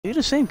You're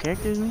the same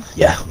character as me?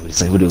 Yeah, it's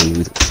like, what do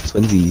we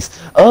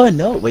twinsies? Oh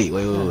no, wait.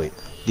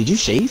 Did you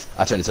shave?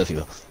 I turned into a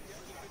female.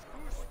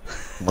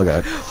 Oh my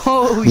god.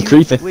 Oh, I'm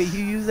creeping. Wait,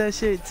 you use that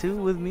shit too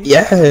with me?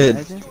 Yeah.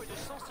 Imagine?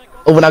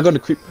 Oh, when I go to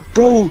creep.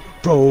 Bro,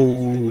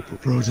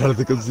 trying to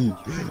think of Z.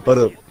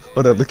 Hold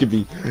up, look at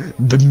me.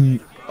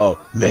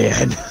 Oh,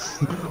 man.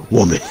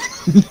 Woman.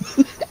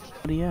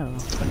 Audio.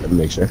 Let me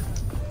make sure.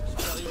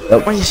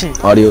 Yep. Where you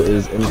shit? Audio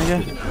is in.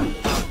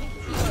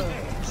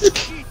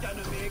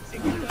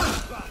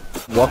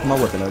 Walk my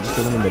weapon, I just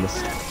did 1 minute.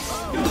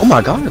 Oh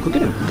my god, go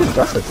get it,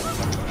 aggressive.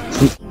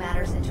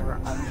 Matters into her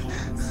own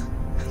hands.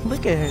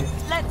 Look at her.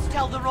 Let's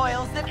tell the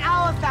royals that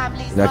our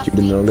families Not cute,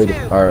 no lady.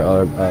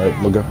 Our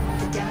little girl.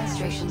 The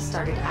demonstration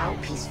started out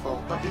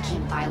peaceful, but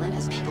became violent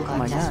as people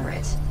got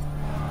desperate.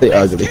 They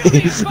ugly.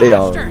 They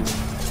all.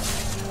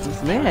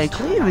 Man,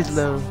 cleavage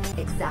though.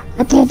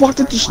 Exactly. I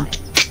walked into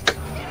shit.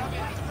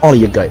 All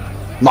your gut.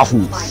 My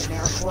food.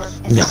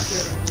 No.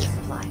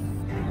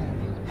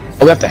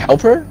 Oh, we have to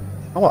help her?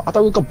 Oh, I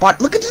thought we could bot.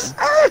 Look at this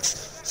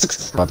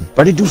axe!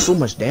 But they do so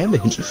much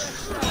damage.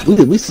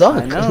 We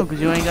suck. I know,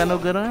 cause you ain't got no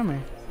good armor.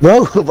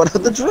 Bro, what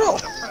the drill?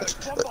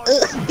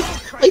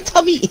 My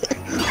tummy!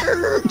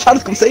 Try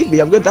to come save me,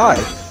 I'm gonna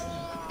die.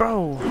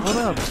 Bro, hold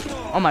up.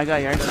 Oh my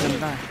god, you're actually gonna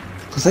die.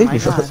 Come save me,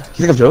 God.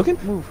 you think I'm joking?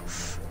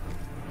 Move.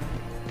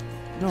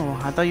 No,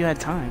 I thought you had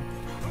time.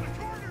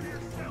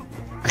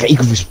 Okay,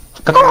 eco vision.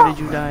 Where did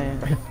you die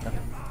at? On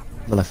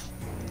the left.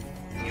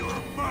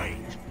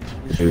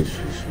 He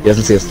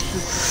doesn't see us.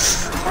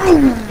 Oh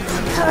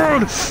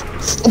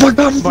my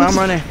god! Boy, I'm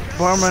running.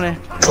 I'm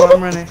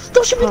running.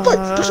 Don't shoot me in the butt!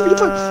 Don't shoot me in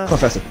the butt! Come on,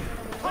 faster.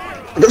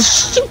 Don't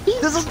shoot me!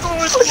 There's a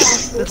door!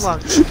 It's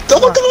locked. Oh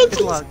my god, It's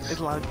locked. It's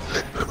locked.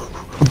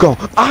 Go!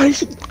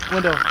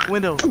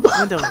 Window,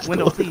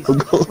 please.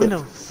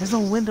 Window. There's no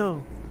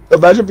window.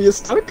 Imagine being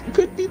stuck. It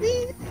could be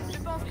me.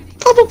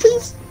 Papa,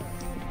 please.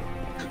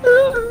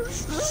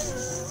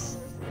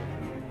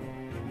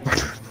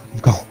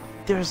 Go.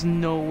 There's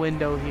no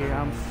window here.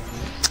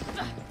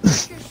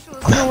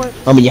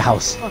 I'm in your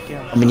house. Fuck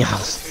yeah. I'm in your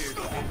house.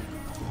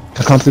 Can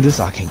I come through this?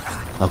 I can't.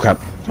 Oh crap.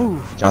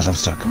 Move. Josh, I'm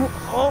stuck. Move.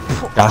 Oh,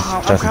 Josh,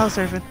 I'm crowd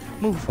surfing.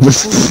 Move.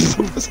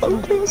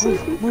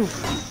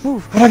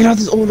 Move. How do I get out of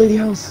this old lady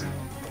house?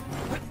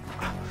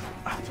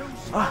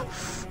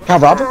 Can I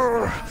rob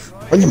her?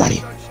 Bring your money.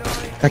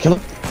 Can I kill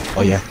him?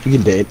 Oh yeah, you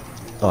can dead.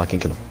 Oh, I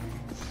can't kill him.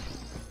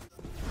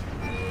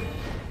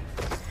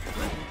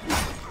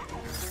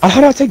 How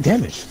do I take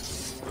damage?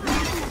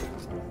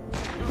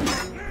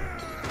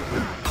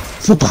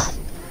 Flip bomb.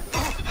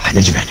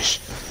 Ninja vanish.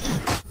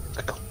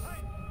 Go.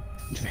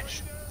 Ninja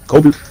vanish.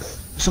 Kobe.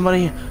 Somebody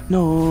here.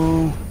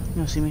 No. You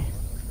don't see me.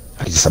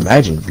 I can just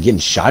imagine if you're getting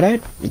shot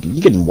at.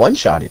 You're getting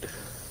one-shotted.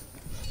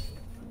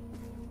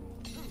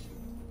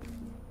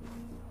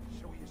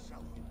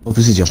 Oh,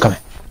 this is you. I'm coming.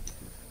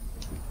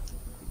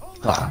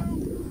 Ah.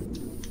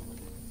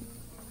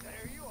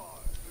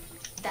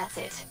 That's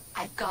it.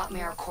 I've got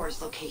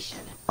AmeriCorps' location.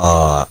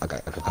 I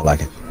like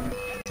it.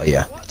 But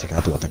yeah, taking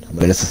out the weapon. I'm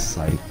in a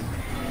society.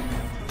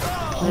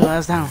 Hey,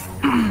 last down.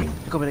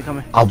 Jacolby, they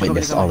coming. I'll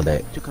witness all of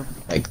that.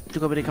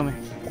 Jacolby, they coming.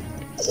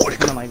 Oh, they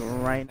I'm like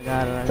right. I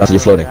got it. That's you're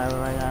floating.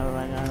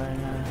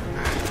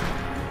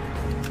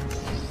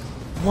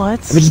 What?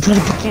 I mean, just put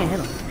it. I can't hit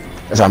him.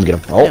 That's how I'm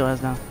getting him. Hey, Oh,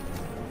 last down.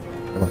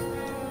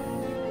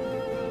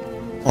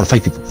 I wanna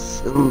fight people.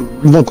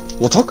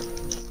 We'll talk.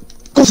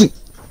 Go see.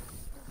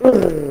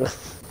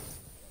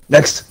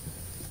 Next.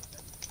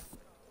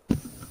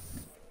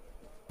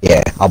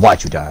 Yeah, I'll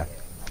watch you die.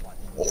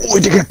 Oh,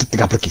 they got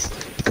blickies.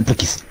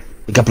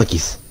 They got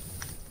blickies.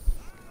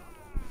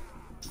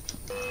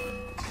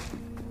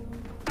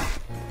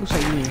 Looks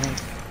like you need help.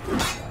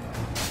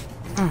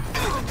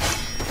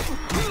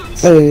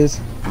 There it is.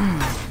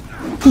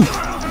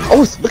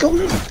 Oh, look at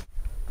me.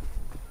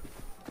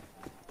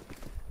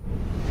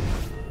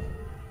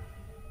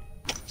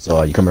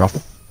 So, you coming off?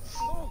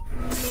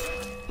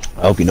 I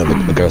hope you know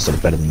the girl's sort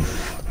of better than you.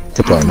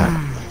 Tiptoe or not.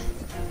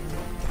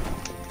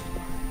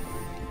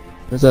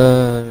 There's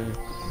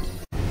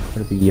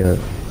gonna be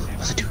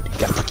what's it dude? You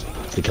got a Blicky.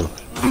 You kill him.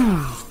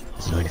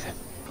 Doesn't know anything.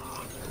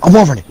 I'm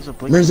over it.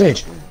 Mirror's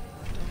Edge.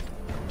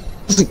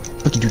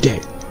 Blicky, do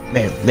dead.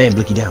 Man,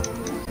 Blicky down.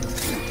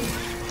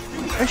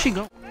 Where's she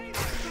going?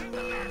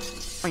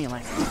 Where you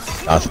like?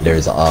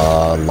 There's a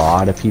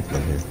lot of people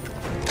in here.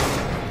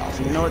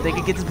 You know what? They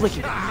could get this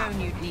Blicky.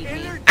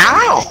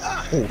 Ow!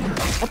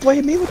 Don't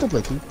play me with the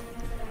Blicky.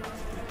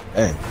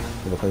 Hey,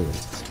 never play with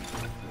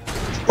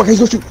it. Okay, he's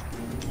gonna shoot.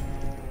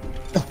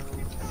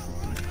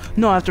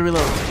 No, I have to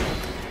reload.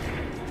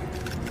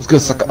 Let's go,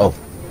 sucker. Oh.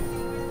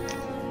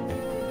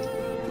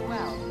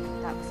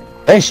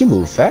 Hey, she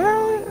moved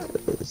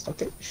fast.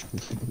 Okay.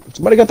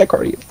 Somebody got that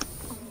cardio.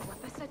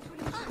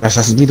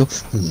 That's me though.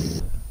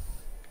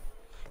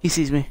 He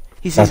sees me.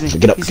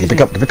 Get up.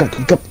 Pick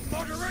up.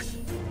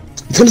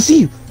 He's gonna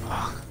see you.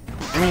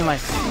 I mean,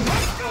 like.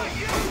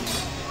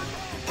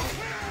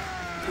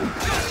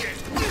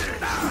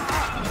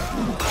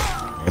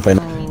 If I I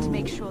need to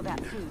make sure that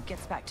food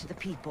gets back to the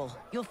people.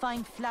 You'll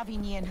find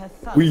Flavigny and her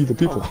thug. We the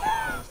people.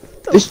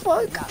 The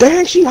fuck?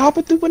 Dang, she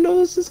hopping through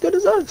windows as good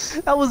as us.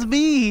 That was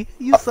me.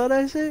 You saw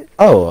that shit?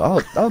 Oh, I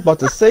was about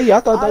to say, I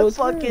thought that was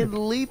fucking her.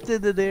 leaped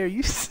into there.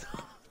 You saw?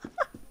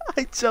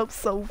 I jumped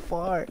so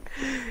far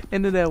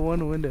into that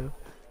one window.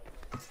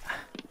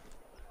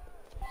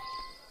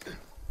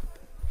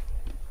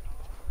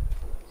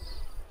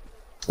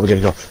 We're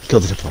gonna go kill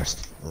the Templars.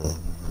 Oh,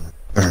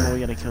 we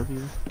gotta kill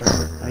people.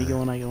 Are you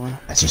going? Are you going?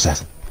 That's your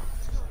assassin.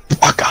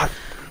 Oh god!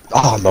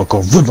 Oh no,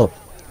 gorilla!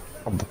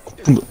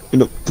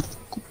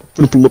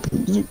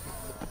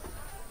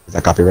 Is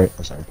that copyright?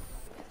 I'm sorry.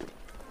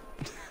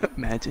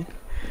 Imagine.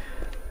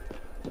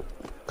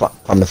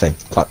 Climb the thing.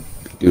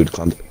 Dude,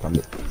 climb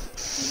it.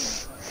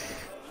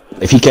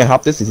 If he can't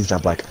hop this, he's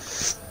not black.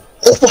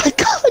 Oh my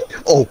god!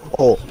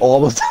 Oh,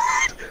 almost died.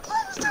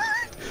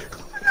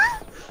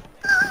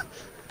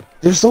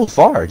 They're so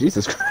far,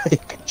 Jesus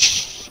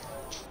Christ.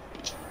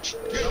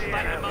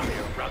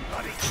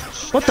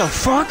 What the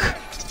fuck?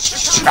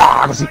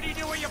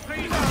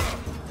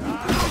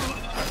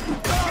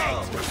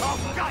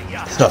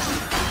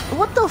 Stuff.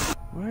 What the f?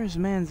 Where is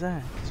man's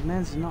at? Cause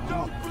man's not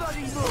up.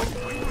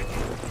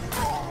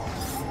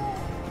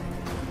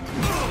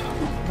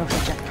 Okay,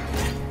 check.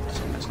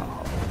 That's not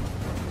up.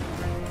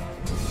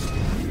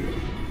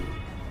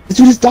 This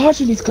dude is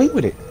dodging, he's clean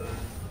with it.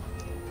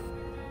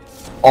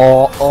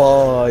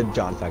 Oh,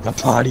 John I got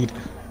bodied.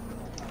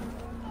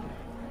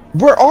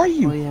 Where are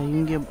you? Oh yeah, you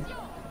can get.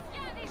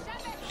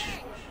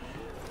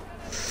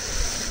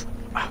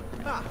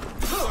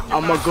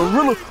 I'm a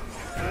gorilla.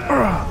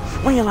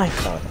 Win your life.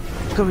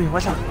 Jacolby,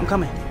 watch out. I'm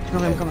coming.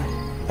 Jacolby, I'm coming.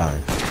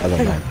 Dying. I love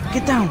dying.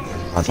 Get down.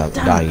 I'm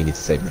dying, you need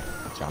to save me.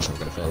 John's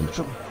gonna fail me.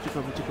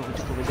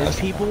 Jacolby. There's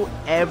people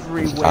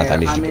everywhere.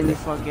 I'm in the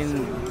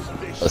fucking.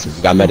 Listen,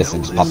 you got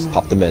medicine. Just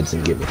pop the meds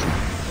and get me.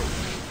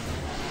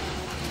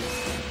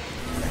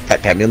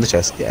 Pat me on the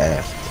chest.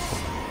 Yeah.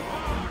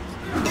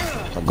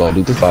 I'm going to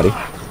loot this body.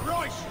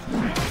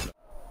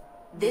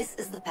 This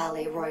is the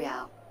Palais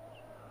Royal.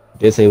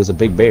 Did say it was a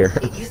big bear.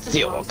 It used to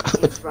belong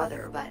to his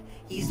brother, but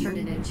he's turned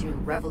it into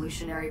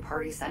Revolutionary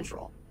Party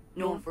Central.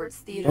 Known for its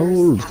theaters,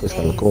 Oh, this place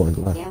cafes, kinda cool.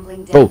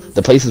 gambling Bro, dens,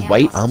 the place is and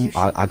white.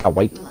 prostitution. I got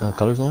white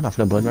colors on. I'm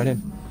finna blend right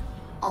in.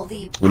 All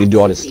the We need to do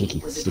all this activity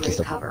sneaky was a great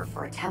stuff. cover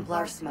for a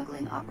Templar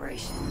smuggling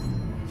operation.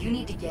 You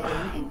need to get in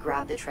and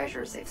grab the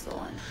treasures they've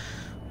stolen.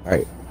 All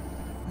right,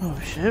 Oh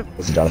shit.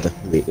 listen, Jonathan.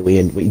 We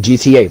in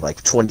GTA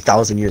like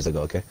 20,000 years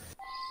ago. Okay.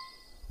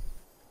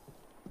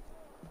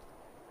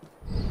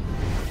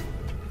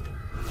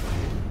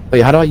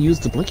 Wait, how do I use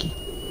the blinky?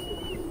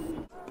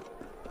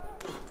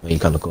 Well, you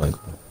kind of going.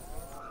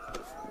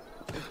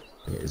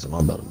 Here's a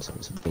long belt.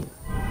 Something.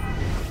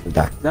 We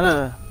die.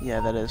 No. Yeah,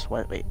 that is.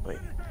 Wait.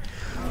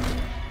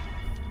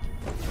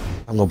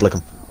 I'm gonna blick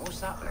him.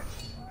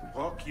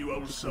 Fuck you,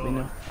 old We son.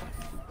 know.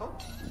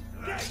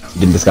 You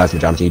didn't disguise me,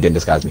 Jonathan. You didn't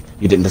disguise me.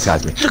 You didn't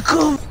disguise me. Look,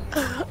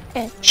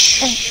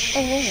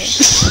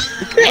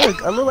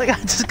 I look like I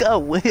just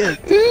got whipped. Look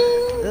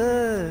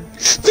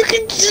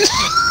at you.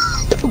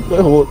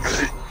 Hold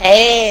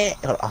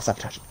on, I'll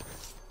sabotage it.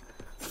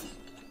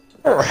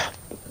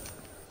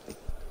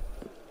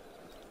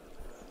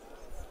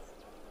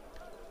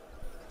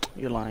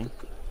 You're lying.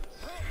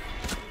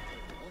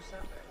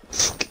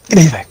 Get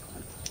me back.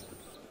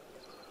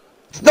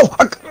 No! No!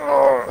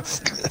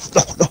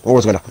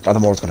 More's gonna.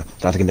 Jonathan, More's gonna.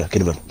 Jonathan, get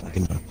him.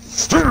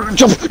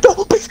 Jump!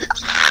 No, please!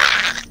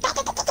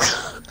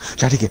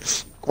 Jonathan,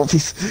 get. Come on,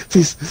 please.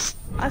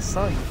 I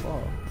saw you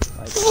fall.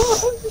 Like,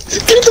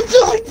 Get in the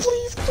building,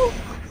 please!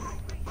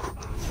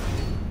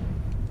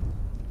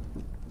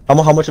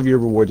 How much of your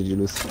reward did you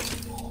lose?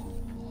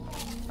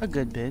 a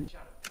good bit.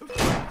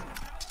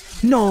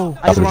 No!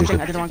 I did the wrong thing.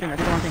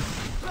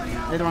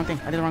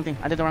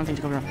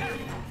 Jacolby.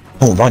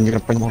 Oh, Ron, you're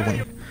gonna bring them all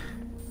away.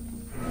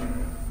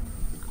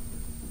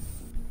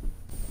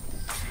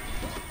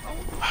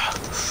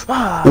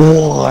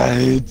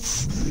 What?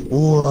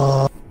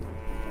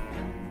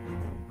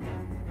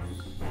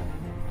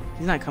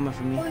 He's not coming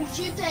for me. Oh,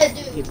 shoot that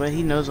dude. Yeah, but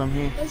he knows I'm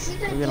here. Oh, shoot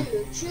that Look at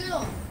him. dude. Shoot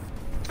him.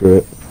 Screw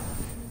it.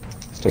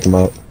 Let's take him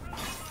out.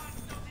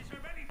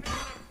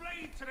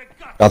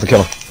 About to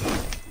kill him.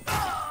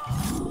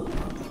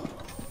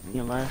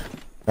 You alive?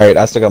 Alright,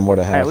 I still got more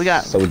to have.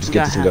 Alright, so we just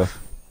get this and go.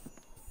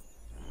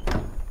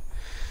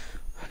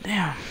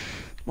 Damn.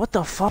 What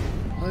the fuck?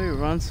 Why do we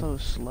run so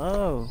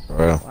slow?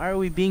 Bro. Why are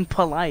we being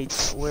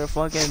polite? We're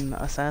fucking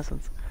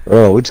assassins.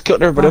 Bro, we just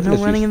killed everybody up in No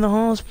this running piece. in the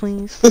halls,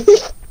 please.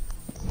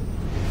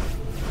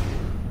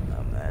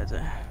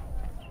 Imagine.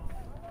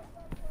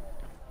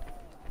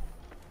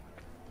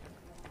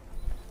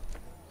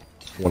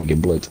 I wanna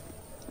get blicked.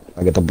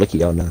 I got the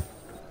blicky out now.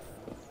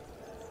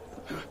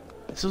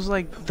 This was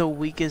like the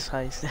weakest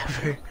heist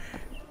ever.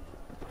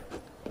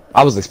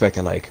 I was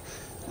expecting like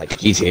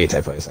GTA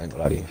type place, I ain't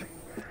gonna lie to you.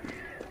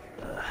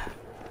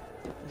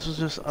 This was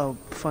just a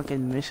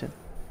fucking mission.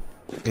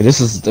 Yeah,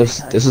 this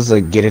is a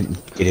get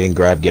in,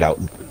 grab, get out.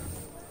 There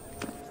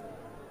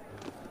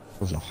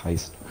was no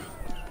heist.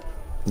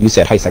 You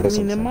said heist. I I guess.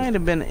 mean, it might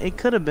have been. It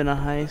could have been a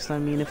heist. I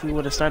mean, if we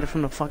would have started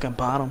from the fucking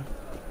bottom.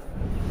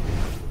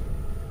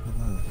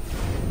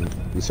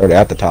 We started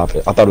at the top.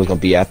 I thought it was gonna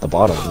be at the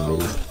bottom.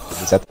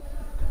 It's at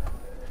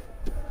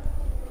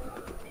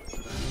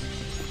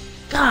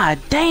God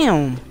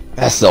damn.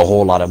 That's a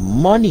whole lot of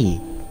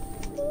money.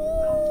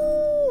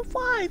 Ooh,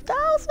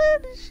 5,000.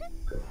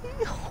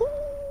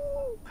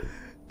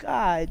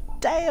 God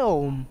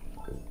damn.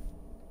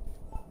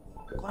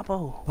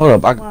 Guapo.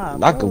 Hold up, Wow,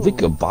 we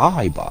could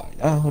buy.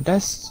 Oh,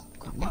 let's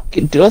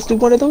do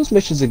one of those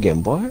missions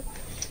again, boy.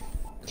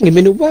 Give me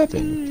a new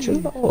weapon.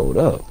 Chill, hold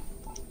up.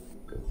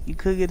 You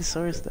could get a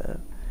sword stuff,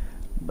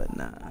 but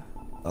nah.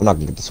 I'm not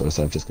gonna get the sword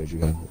stuff just because you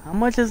got it. How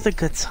much is the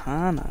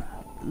katana?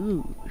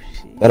 Ooh,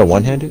 shit. That a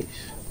one-handed?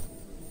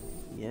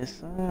 Yes,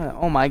 sir.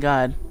 Oh my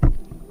god.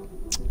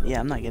 Yeah,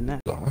 I'm not getting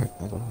that. Alright,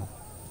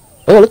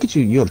 oh, look at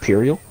you, you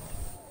Imperial.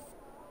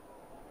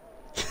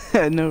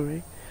 No,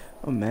 right?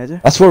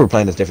 Imagine. I swear we're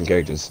playing as different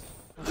characters.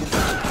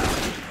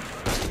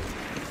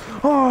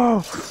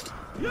 Oh!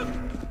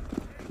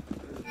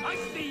 I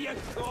see your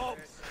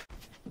corpse.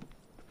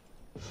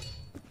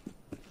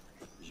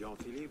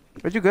 Jean-Philippe.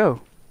 Where'd you go?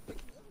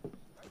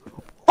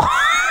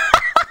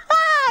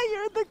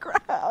 You're in the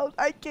ground.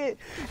 I can't.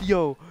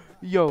 Yo,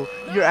 you're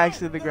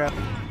actually in the ground.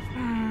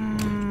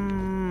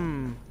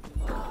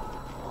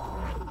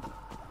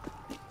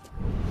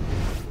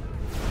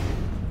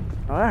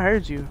 Oh, I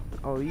heard you.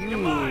 Oh, you.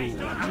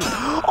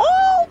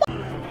 Oh!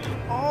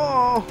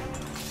 Oh!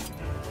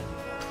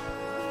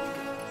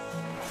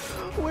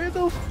 Where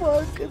the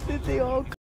fuck did they all